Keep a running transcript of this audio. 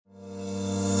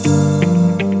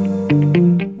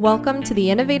Welcome to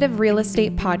the Innovative Real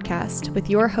Estate Podcast with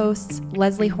your hosts,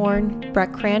 Leslie Horn,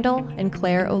 Brett Crandall, and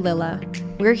Claire Olilla.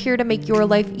 We're here to make your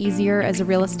life easier as a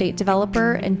real estate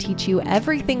developer and teach you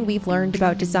everything we've learned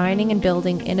about designing and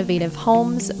building innovative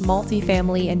homes,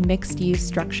 multifamily, and mixed-use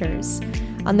structures.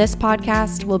 On this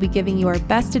podcast, we'll be giving you our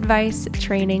best advice,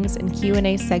 trainings, and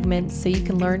Q&A segments so you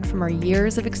can learn from our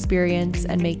years of experience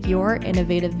and make your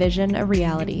innovative vision a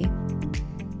reality.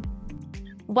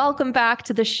 Welcome back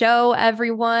to the show,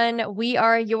 everyone. We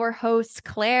are your hosts,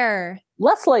 Claire,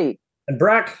 Leslie, and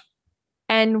Breck.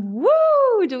 And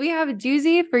woo, do we have a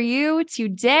doozy for you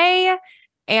today?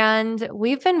 And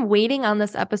we've been waiting on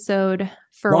this episode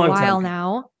for a while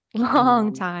now.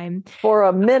 Long time. For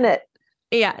a minute.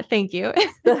 Yeah, thank you.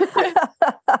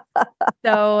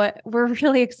 So we're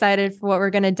really excited for what we're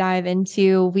going to dive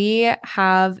into. We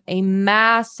have a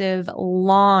massive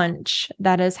launch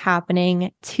that is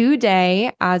happening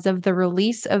today as of the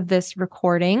release of this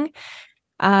recording,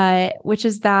 which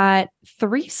is that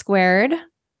 3 Squared,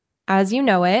 as you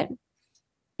know it,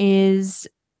 is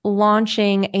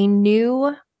launching a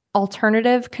new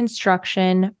alternative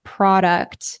construction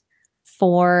product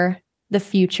for the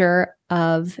future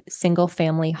of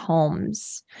single-family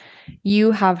homes.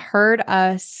 You have heard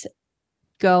us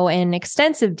go in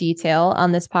extensive detail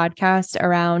on this podcast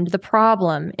around the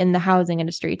problem in the housing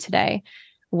industry today,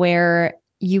 where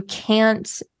you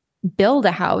can't build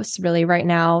a house really right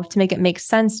now to make it make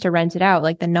sense to rent it out.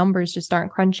 Like the numbers just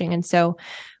aren't crunching. And so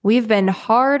we've been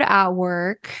hard at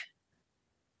work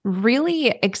really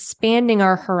expanding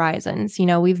our horizons. You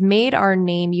know, we've made our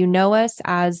name. You know us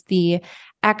as the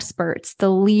experts, the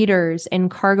leaders in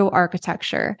cargo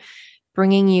architecture,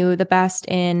 bringing you the best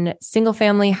in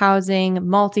single-family housing,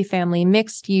 multifamily,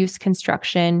 mixed-use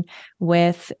construction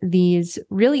with these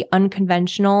really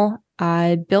unconventional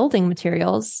building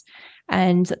materials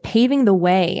and paving the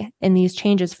way in these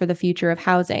changes for the future of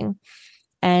housing.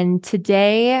 And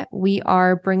today we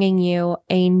are bringing you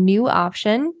a new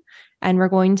option, and we're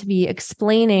going to be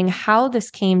explaining how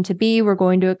this came to be. We're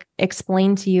going to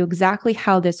explain to you exactly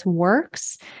how this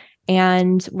works.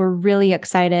 And we're really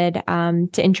excited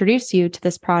to introduce you to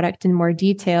this product in more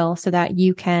detail so that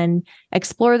you can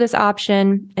explore this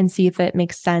option and see if it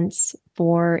makes sense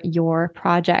for your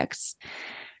projects.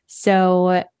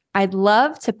 So I'd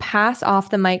love to pass off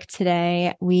the mic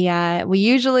today. We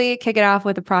usually kick it off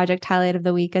with a project highlight of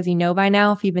the week, as you know by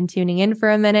now, if you've been tuning in for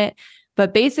a minute.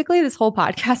 But basically, this whole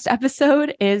podcast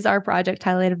episode is our project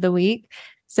highlight of the week.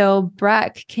 So,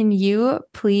 Breck, can you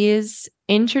please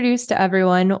introduce to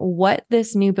everyone what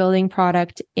this new building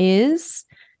product is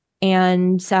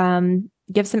and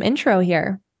give some intro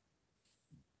here?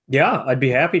 Yeah, I'd be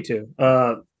happy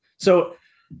to. So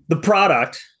the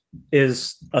product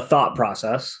is a thought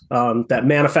process that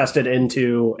manifested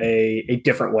into a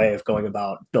different way of going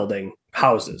about building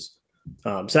houses.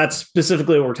 So that's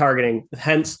specifically what we're targeting,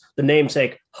 hence the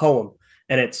namesake home.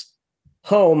 And it's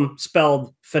home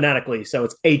spelled phonetically. So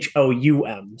it's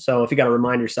HOUM. So if you got to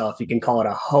remind yourself, you can call it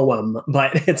a HOUM,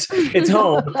 but it's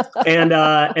home.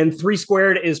 And 3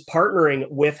 Squared is partnering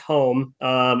with Home.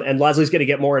 And Leslie's going to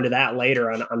get more into that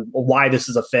later on why this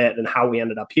is a fit and how we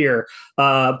ended up here.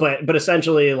 But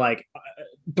essentially, like,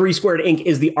 3 Squared Inc.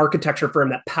 is the architecture firm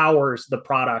that powers the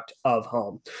product of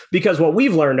Home. Because what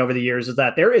we've learned over the years is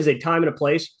that there is a time and a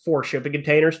place for shipping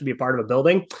containers to be a part of a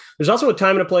building. There's also a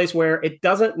time and a place where it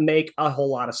doesn't make a whole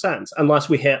lot of sense unless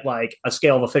we hit like a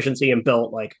scale of efficiency and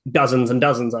built like dozens and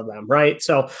dozens of them, right?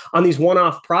 So on these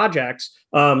one-off projects,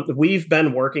 we've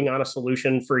been working on a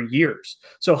solution for years.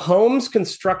 So Home's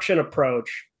construction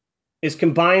approach is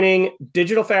combining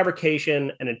digital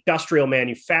fabrication and industrial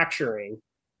manufacturing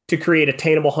to create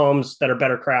attainable homes that are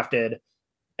better crafted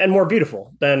and more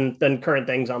beautiful than current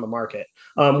things on the market.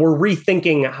 We're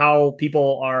rethinking how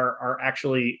people are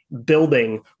actually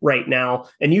building right now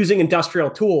and using industrial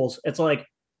tools. It's like,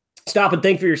 stop and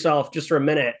think for yourself just for a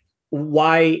minute.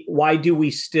 Why do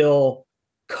we still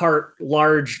cart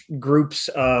large groups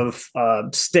of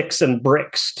sticks and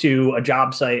bricks to a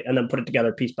job site and then put it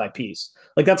together piece by piece?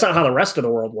 Like, that's not how the rest of the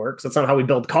world works. That's not how we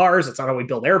build cars. That's not how we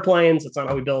build airplanes. That's not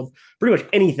how we build pretty much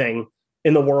anything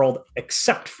in the world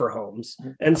except for homes.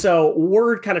 And so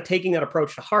we're kind of taking that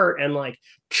approach to heart and like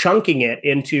chunking it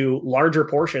into larger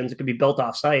portions. It could be built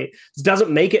off site. This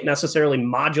doesn't make it necessarily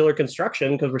modular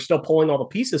construction because we're still pulling all the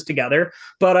pieces together.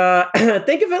 But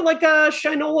think of it like a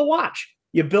Shinola watch.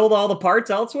 You build all the parts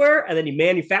elsewhere and then you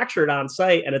manufacture it on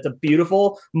site, and it's a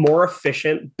beautiful, more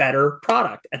efficient, better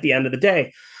product at the end of the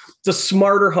day. It's a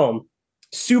smarter home.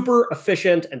 super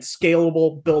efficient and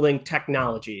scalable building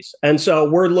technologies. And so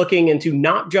we're looking into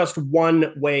not just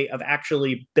one way of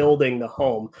actually building the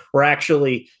home. We're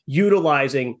actually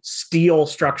utilizing steel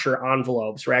structure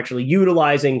envelopes. We're actually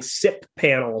utilizing SIP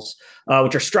panels,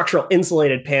 which are structural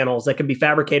insulated panels that can be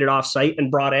fabricated off site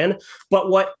and brought in. But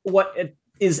what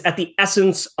is at the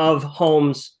essence of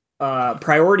homes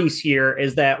priorities here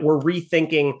is that we're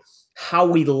rethinking how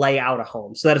we lay out a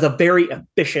home. So that is a very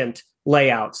efficient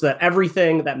layout, so that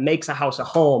everything that makes a house a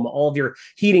home, all of your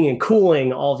heating and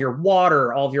cooling, all of your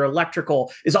water, all of your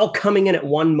electrical is all coming in at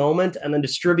one moment and then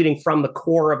distributing from the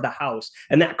core of the house.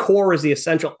 And that core is the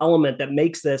essential element that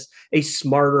makes this a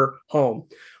smarter home.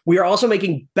 We are also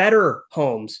making better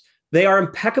homes. They are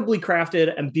impeccably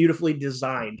crafted and beautifully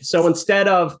designed. So instead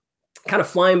of kind of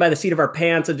flying by the seat of our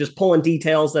pants and just pulling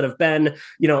details that have been,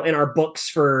 in our books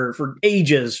for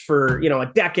ages, for,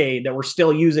 a decade, that we're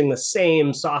still using the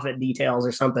same soffit details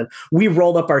or something. We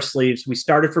rolled up our sleeves. We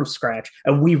started from scratch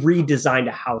and we redesigned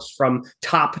a house from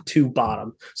top to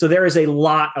bottom. So there is a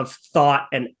lot of thought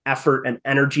and effort and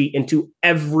energy into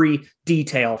every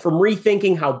detail, from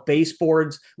rethinking how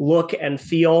baseboards look and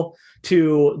feel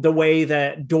to the way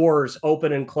that doors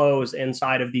open and close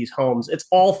inside of these homes. It's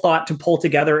all thought to pull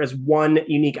together as one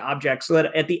unique object so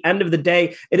that at the end of the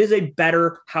day, it is a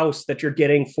better house that you're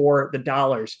getting for the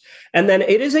dollars. And then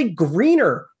it is a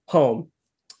greener home.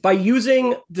 By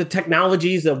using the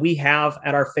technologies that we have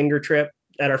at our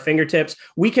fingertips,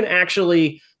 we can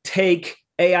actually take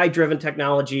AI-driven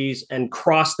technologies and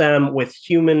cross them with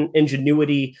human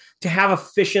ingenuity to have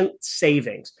efficient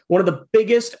savings. One of the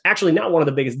biggest, actually not one of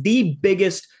the biggest, the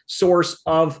biggest source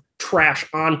of trash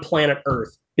on planet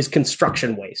Earth is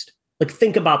construction waste. Like,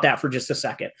 think about that for just a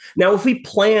second. Now, if we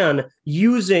plan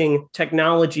using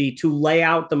technology to lay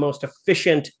out the most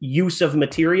efficient use of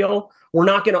material, we're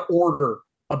not going to order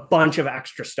a bunch of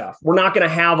extra stuff. We're not going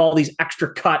to have all these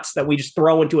extra cuts that we just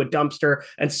throw into a dumpster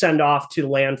and send off to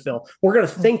landfill. We're going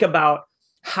to think about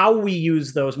how we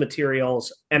use those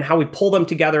materials and how we pull them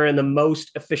together in the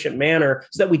most efficient manner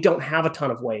so that we don't have a ton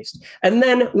of waste. And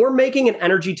then we're making an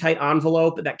energy tight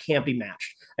envelope that can't be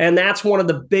matched. And that's one of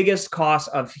the biggest costs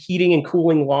of heating and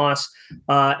cooling loss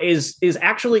is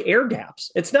actually air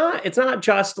gaps. It's not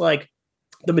just like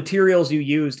the materials you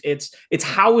used, it's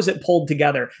how is it pulled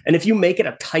together. And if you make it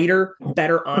a tighter,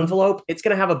 better envelope, it's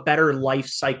going to have a better life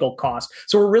cycle cost.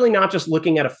 So we're really not just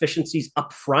looking at efficiencies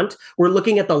up front. We're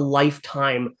looking at the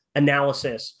lifetime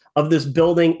analysis of this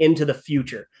building into the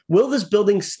future. Will this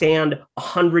building stand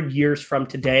 100 years from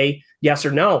today? Yes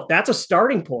or no? That's a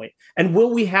starting point. And will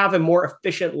we have a more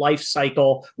efficient life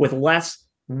cycle with less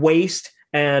waste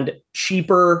and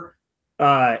cheaper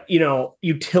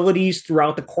utilities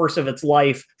throughout the course of its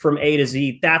life from A to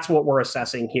Z? That's what we're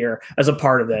assessing here as a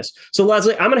part of this. So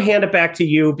Leslie, I'm going to hand it back to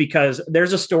you because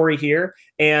there's a story here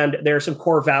and there are some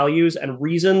core values and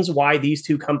reasons why these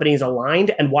two companies aligned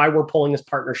and why we're pulling this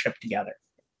partnership together.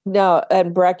 No,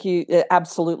 and Breck, you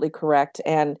absolutely correct.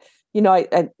 And, you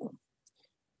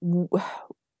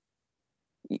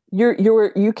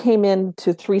came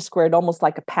into 3 Squared almost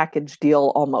like a package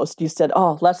deal almost. You said,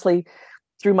 "Oh, Leslie,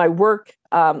 through my work,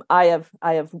 I've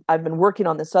been working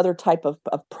on this other type of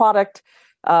product.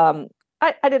 I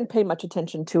didn't pay much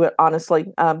attention to it, honestly,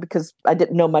 because I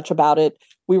didn't know much about it.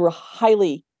 We were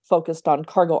highly focused on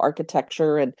cargo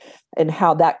architecture and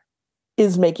how that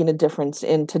is making a difference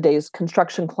in today's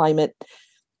construction climate.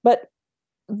 But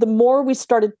the more I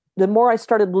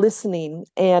started listening,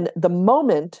 and the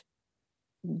moment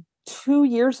 2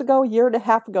 years ago, a year and a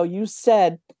half ago, you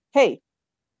said, "Hey,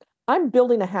 I'm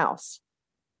building a house."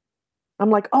 I'm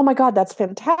like, "Oh my God, that's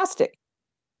fantastic.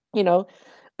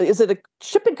 Is it a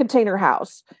shipping container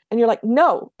house?" And you're like,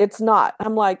 "No, it's not."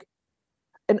 I'm like,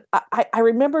 and I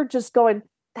remember just going,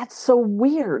 "That's so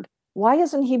weird. Why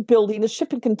isn't he building a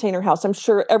shipping container house?" I'm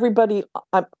sure everybody,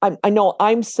 I know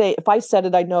if I said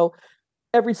it, I know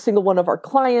every single one of our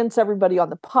clients, everybody on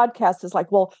the podcast is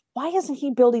like, "Well, why isn't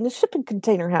he building a shipping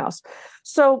container house?"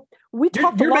 So we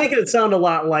talked. You're making it sound a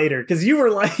lot lighter because you were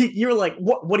like,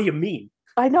 what do you mean?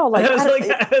 I know,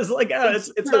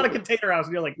 it's not a container house.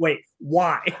 And you're like, wait,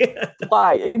 why?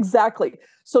 Why? Exactly.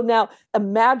 So now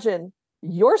imagine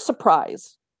your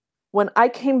surprise when I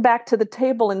came back to the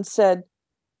table and said,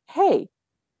 "Hey,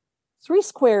 3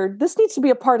 Squared, this needs to be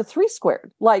a part of 3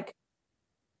 Squared. Like,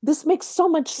 this makes so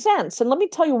much sense." And let me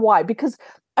tell you why, because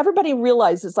everybody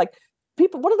realizes, like,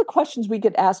 one of the questions we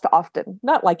get asked often,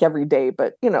 not like every day,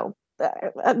 but,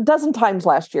 a dozen times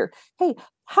last year, "Hey,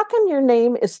 how come your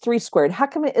name is 3 Squared? How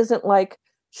come it isn't like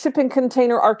Shipping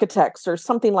Container Architects or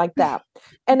something like that?"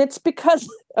 And it's because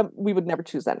we would never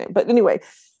choose that name. But anyway,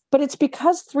 But it's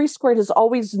because Three Squared has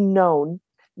always known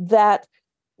that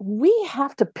we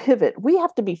have to pivot. We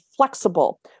have to be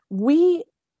flexible. We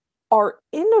are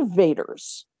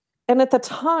innovators. And at the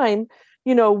time,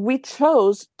 we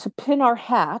chose to pin our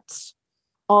hats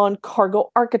on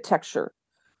cargo architecture.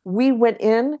 We went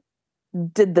in,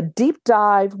 did the deep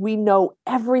dive. We know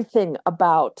everything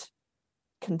about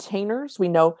containers. We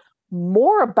know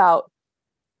more about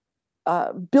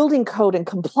building code and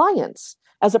compliance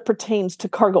as it pertains to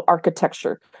cargo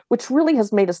architecture, which really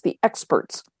has made us the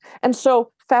experts. And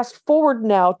so fast forward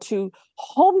now to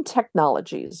home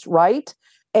technologies, right?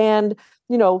 And,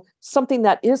 something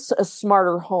that is a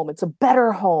smarter home, it's a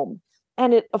better home.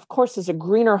 And it, of course, is a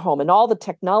greener home, and all the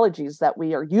technologies that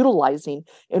we are utilizing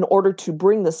in order to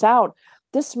bring this out.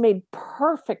 This made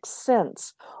perfect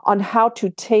sense on how to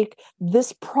take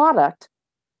this product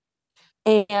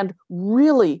and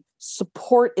really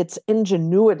support its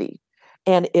ingenuity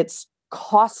and its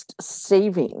cost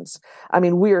savings. I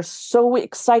mean, we are so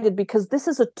excited because this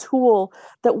is a tool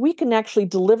that we can actually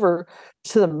deliver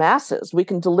to the masses. We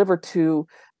can deliver to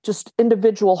just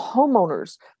individual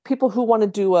homeowners, people who want to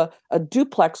do a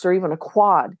duplex or even a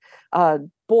quad.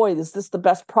 Boy, is this the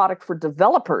best product for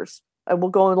developers. And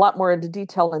we'll go a lot more into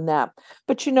detail in that.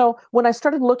 But, when I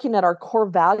started looking at our core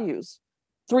values,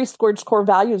 Three Squared's core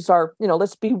values are,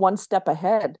 let's be one step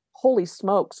ahead. Holy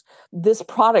smokes. This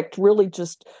product really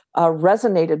just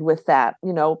resonated with that,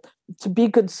 to be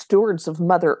good stewards of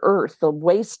Mother Earth, the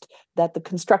waste that the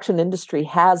construction industry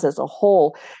has as a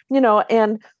whole,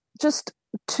 and just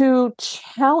to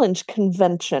challenge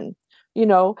convention.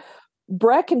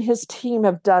 Breck and his team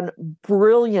have done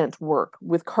brilliant work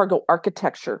with cargo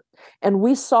architecture. And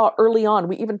we saw early on,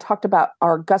 we even talked about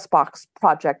our Gusbox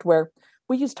project where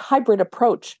we used hybrid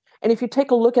approach. And if you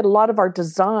take a look at a lot of our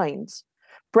designs,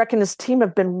 Breck and his team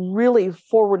have been really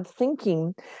forward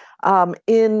thinking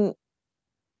in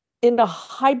a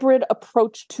hybrid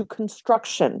approach to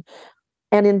construction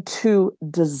and into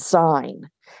design.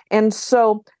 And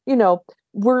so,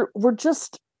 we're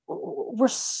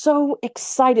so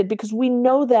excited because we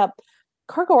know that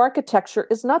cargo architecture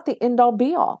is not the end all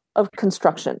be all of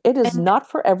construction. It is not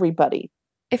for everybody.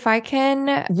 If I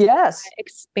can yes,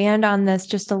 expand on this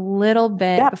just a little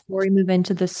bit before we move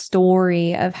into the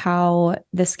story of how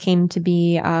this came to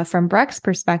be from Breck's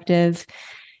perspective,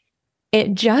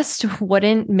 it just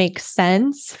wouldn't make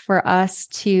sense for us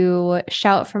to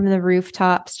shout from the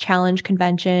rooftops, challenge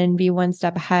convention, be one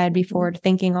step ahead, be forward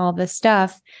thinking, all this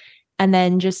stuff, and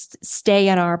then just stay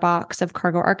in our box of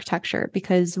cargo architecture,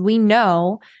 because we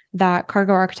know that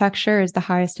cargo architecture is the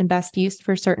highest and best use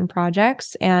for certain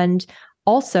projects. And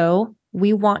also,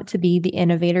 we want to be the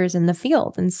innovators in the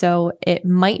field. And so it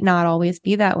might not always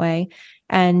be that way.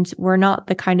 And we're not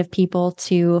the kind of people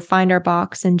to find our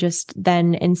box and just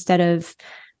then, instead of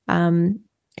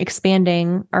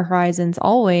expanding our horizons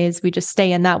always, we just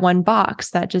stay in that one box.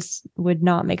 That just would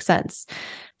not make sense.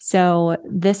 So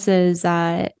this is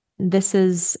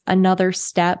another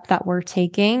step that we're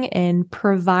taking in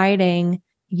providing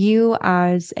you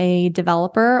as a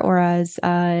developer or as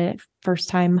a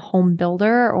first-time home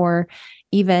builder, or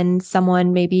even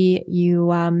someone, maybe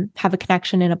you have a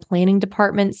connection in a planning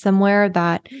department somewhere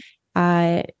that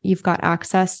you've got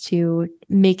access to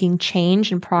making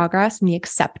change and progress and the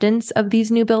acceptance of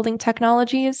these new building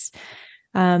technologies.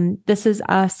 This is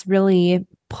us really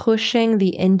pushing the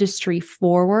industry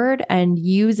forward and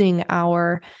using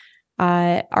our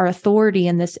authority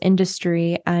in this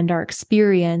industry and our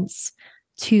experience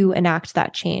to enact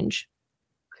that change.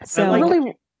 So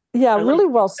really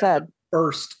well said.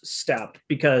 First step,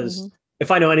 because if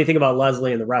I know anything about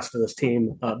Leslie and the rest of this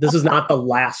team, this is not the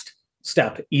last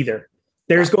step either.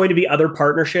 There's going to be other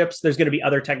partnerships. There's going to be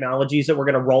other technologies that we're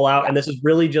going to roll out. And this is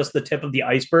really just the tip of the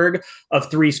iceberg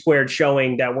of Three Squared,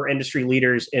 showing that we're industry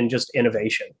leaders in just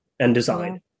innovation and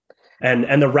design. Yeah.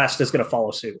 And the rest is going to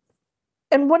follow suit.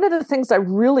 And one of the things I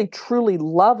really, truly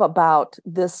love about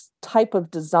this type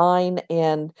of design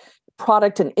and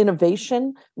product and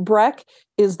innovation, Breck,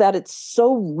 is that it's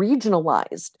so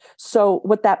regionalized. So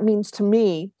what that means to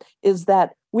me is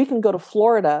that we can go to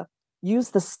Florida,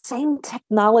 use the same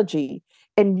technology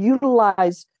and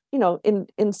utilize,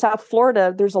 in South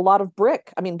Florida, there's a lot of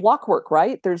block work,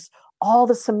 right? There's all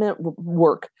the cement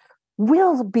work.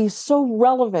 Will be so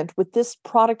relevant with this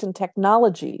product and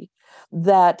technology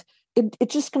that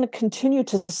it's just going to continue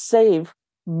to save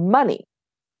money.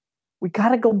 We got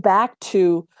to go back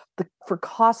to for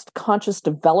cost-conscious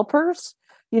developers,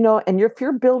 and if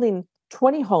you're building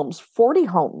 20 homes, 40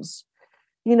 homes,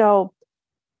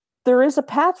 there is a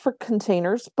path for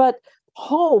containers, but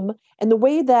home and the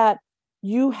way that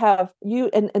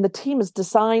and the team has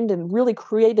designed and really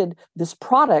created this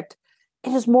product,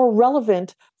 it is more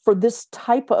relevant for this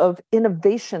type of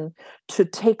innovation to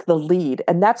take the lead.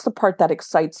 And that's the part that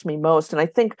excites me most. And I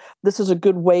think this is a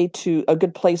good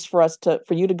place for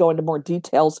you to go into more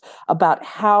details about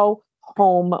how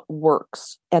home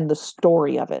works and the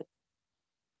story of it.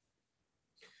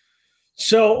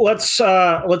 So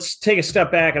let's take a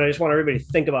step back, and I just want everybody to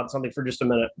think about something for just a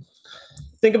minute.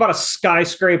 Think about a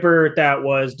skyscraper that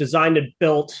was designed and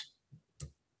built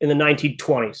in the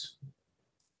 1920s.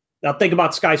 Now think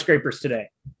about skyscrapers today.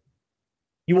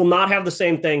 You will not have the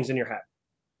same things in your head.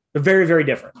 They're very, very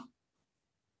different.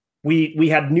 We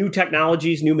had new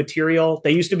technologies, new material.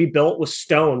 They used to be built with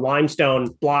stone,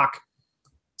 limestone, block,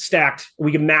 stacked.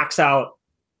 We could max out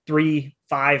 3,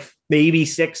 5, maybe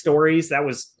 6 stories. That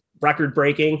was record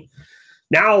breaking.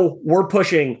 Now we're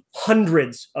pushing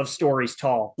hundreds of stories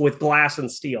tall with glass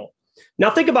and steel. Now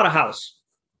think about a house.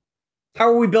 How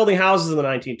are we building houses in the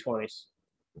 1920s?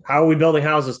 How are we building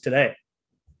houses today?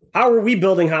 How are we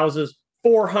building houses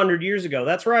 400 years ago?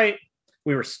 That's right.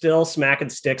 We were still smacking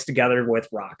sticks together with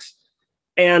rocks.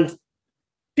 And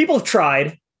people have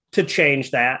tried to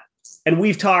change that. And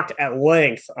we've talked at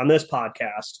length on this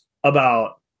podcast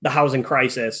about the housing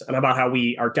crisis and about how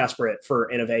we are desperate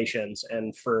for innovations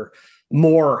and for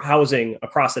more housing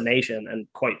across the nation and,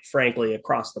 quite frankly,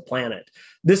 across the planet.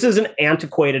 This is an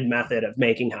antiquated method of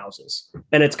making houses,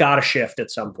 and it's got to shift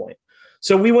at some point.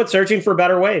 So we went searching for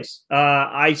better ways.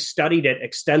 I studied it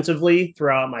extensively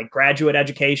throughout my graduate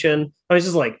education. This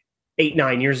is like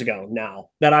 8-9 years ago now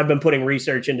that I've been putting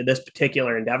research into this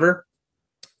particular endeavor.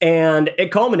 And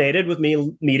it culminated with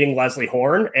me meeting Leslie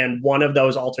Horn. And one of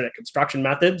those alternate construction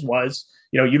methods was,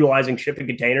 utilizing shipping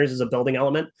containers as a building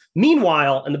element.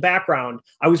 Meanwhile, in the background,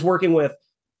 I was working with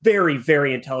very,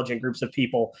 very intelligent groups of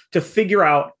people to figure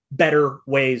out better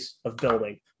ways of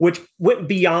building, which went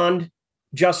beyond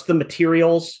just the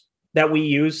materials that we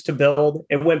use to build.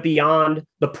 It went beyond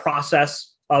the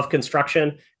process of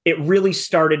construction. It really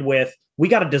started with, we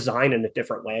got to design in a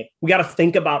different way. We got to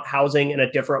think about housing in a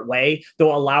different way that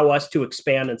will allow us to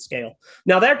expand and scale.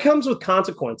 Now, that comes with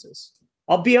consequences.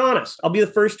 I'll be honest. I'll be the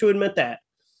first to admit that.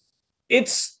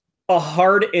 It's a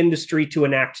hard industry to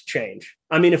enact change.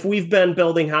 I mean, if we've been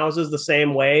building houses the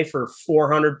same way for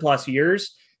 400 plus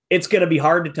years, it's going to be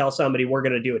hard to tell somebody we're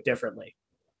going to do it differently.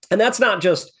 And that's not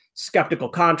just skeptical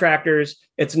contractors.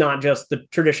 It's not just the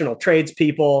traditional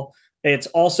tradespeople. It's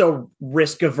also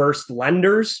risk-averse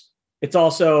lenders. It's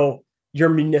also your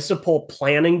municipal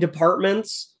planning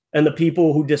departments and the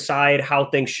people who decide how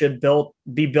things should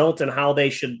be built and how they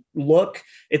should look.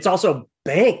 It's also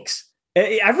banks,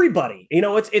 everybody.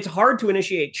 It's hard to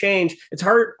initiate change. It's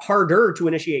harder to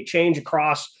initiate change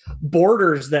across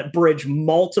borders that bridge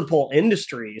multiple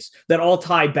industries that all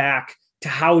tie back to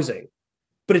housing.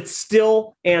 But it's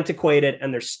still antiquated,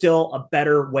 and there's still a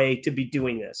better way to be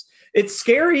doing this. It's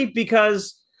scary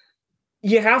because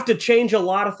you have to change a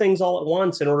lot of things all at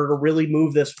once in order to really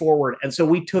move this forward. And so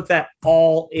we took that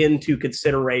all into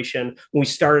consideration when we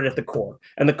started at the core.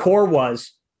 And the core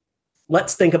was,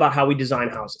 let's think about how we design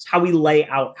houses, how we lay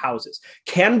out houses.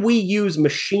 Can we use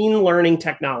machine learning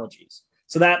technologies?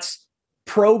 So that's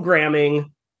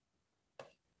programming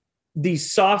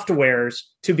these softwares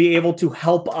to be able to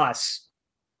help us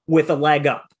with a leg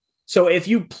up. So if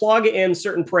you plug in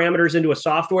certain parameters into a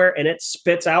software and it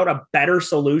spits out a better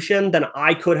solution than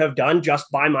I could have done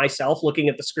just by myself looking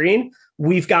at the screen,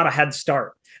 we've got a head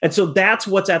start. And so that's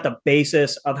what's at the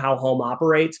basis of how home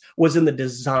operates, was in the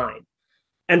design.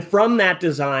 And from that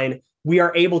design, we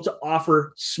are able to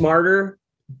offer smarter,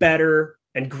 better,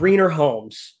 and greener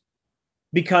homes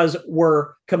because we're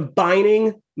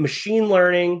combining machine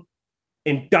learning,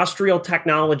 industrial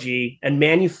technology, and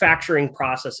manufacturing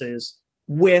processes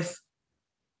with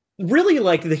really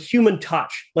like the human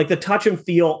touch, like the touch and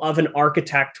feel of an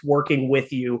architect working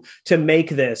with you to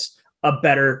make this a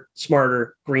better,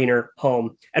 smarter, greener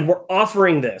home. And we're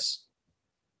offering this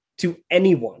to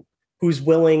anyone who's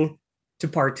willing to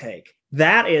partake.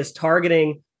 That is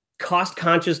targeting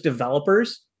cost-conscious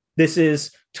developers. This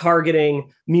is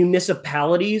targeting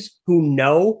municipalities who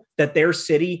know that their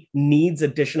city needs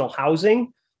additional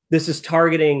housing. This is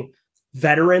targeting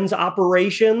veterans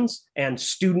operations and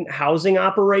student housing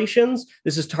operations.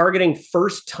 This is targeting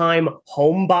first-time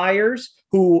home buyers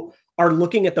who are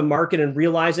looking at the market and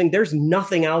realizing there's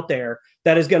nothing out there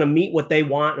that is going to meet what they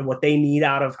want and what they need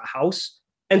out of a house.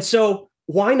 And so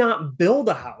why not build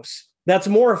a house that's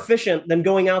more efficient than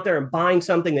going out there and buying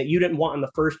something that you didn't want in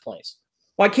the first place?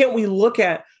 Why can't we look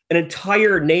at an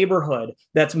entire neighborhood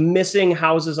that's missing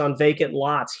houses on vacant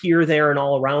lots here, there, and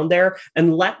all around there,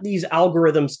 and let these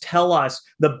algorithms tell us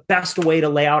the best way to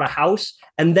lay out a house,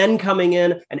 and then coming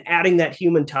in and adding that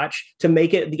human touch to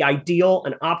make it the ideal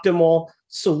and optimal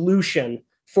solution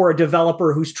for a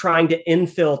developer who's trying to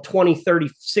infill 20, 30,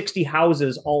 60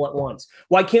 houses all at once?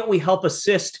 Why can't we help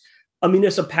assist a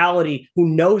municipality who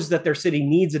knows that their city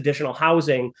needs additional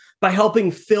housing by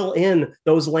helping fill in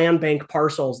those land bank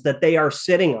parcels that they are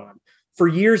sitting on for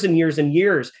years and years and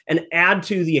years, and add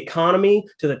to the economy,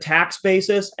 to the tax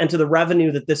basis, and to the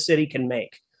revenue that this city can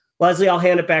make? Leslie, I'll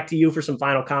hand it back to you for some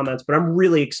final comments, but I'm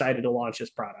really excited to launch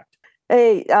this product.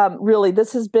 Hey, really,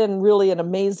 this is an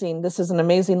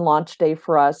amazing launch day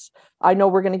for us. I know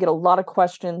we're going to get a lot of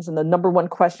questions, and the number one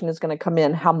question is going to come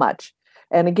in: how much?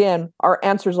 And again, our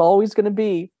answer is always going to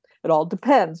be, it all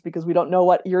depends, because we don't know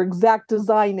what your exact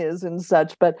design is and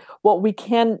such. But what we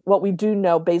do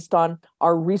know based on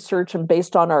our research and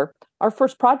based on our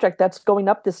first project that's going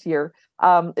up this year,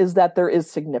 is that there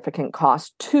is significant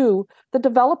cost to the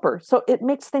developer. So it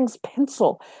makes things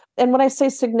pencil. And when I say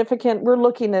significant, we're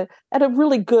looking at a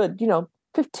really good,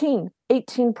 15,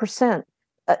 18%,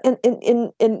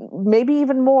 and maybe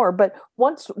even more. But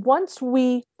once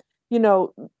we,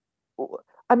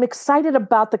 I'm excited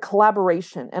about the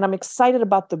collaboration, and I'm excited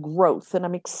about the growth, and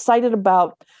I'm excited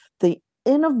about the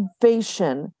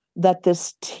innovation that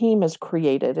this team has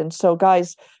created. And so,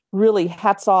 guys, really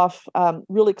hats off.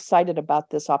 Really excited about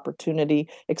this opportunity,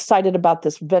 excited about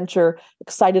this venture,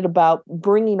 excited about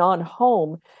bringing on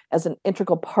home as an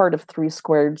integral part of 3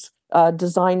 Squared's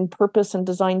design purpose and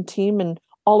design team, and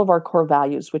all of our core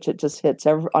values, which it just hits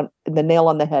the nail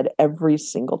on the head every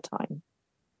single time.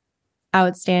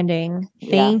 Outstanding.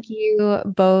 Thank you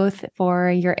both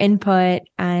for your input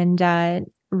and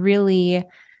really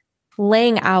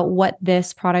laying out what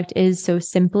this product is so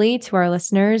simply to our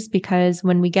listeners, because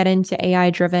when we get into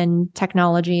AI-driven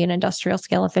technology and industrial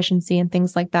scale efficiency and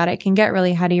things like that, it can get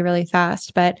really heady really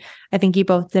fast. But I think you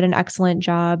both did an excellent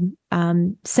job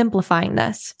simplifying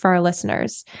this for our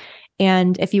listeners.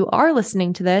 And if you are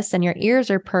listening to this and your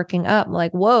ears are perking up,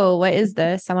 like, whoa, what is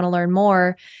this? I want to learn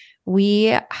more.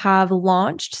 We have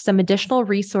launched some additional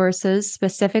resources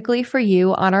specifically for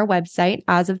you on our website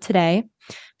as of today.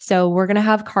 So we're going to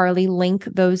have Carly link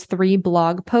those 3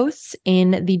 blog posts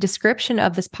in the description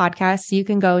of this podcast. So you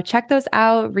can go check those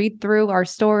out, read through our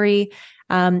story.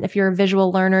 If you're a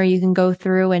visual learner, you can go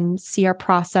through and see our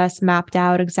process mapped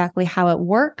out, exactly how it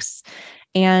works.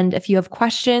 And if you have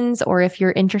questions, or if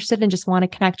you're interested and just want to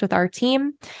connect with our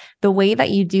team, the way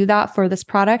that you do that for this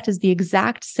product is the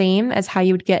exact same as how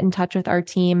you would get in touch with our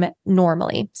team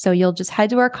normally. So you'll just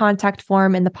head to our contact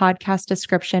form in the podcast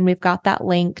description. We've got that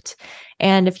linked.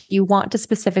 And if you want to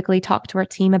specifically talk to our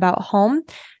team about home,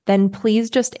 then please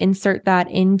just insert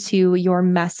that into your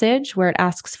message where it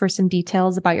asks for some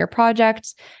details about your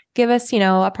project. Give us,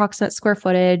 approximate square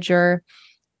footage or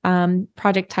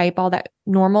project type, all that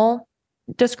normal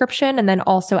description, and then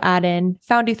also add in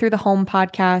found you through the Home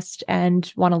podcast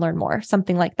and want to learn more,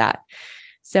 something like that.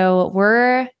 So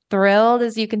we're thrilled.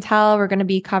 As you can tell, we're going to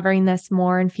be covering this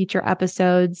more in future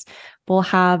episodes. We'll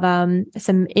have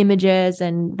some images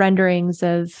and renderings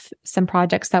of some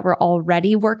projects that we're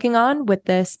already working on with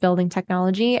this building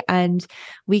technology, and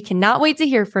we cannot wait to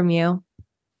hear from you.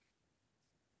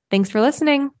 Thanks for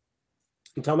listening.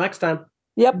 Until next time.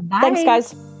 Yep. Bye. Thanks,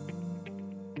 guys.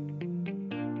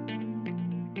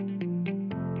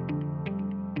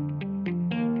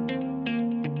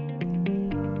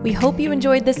 We hope you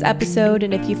enjoyed this episode,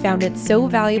 and if you found it so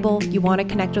valuable you want to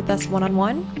connect with us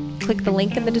one-on-one, click the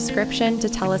link in the description to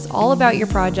tell us all about your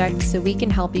project so we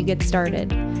can help you get started.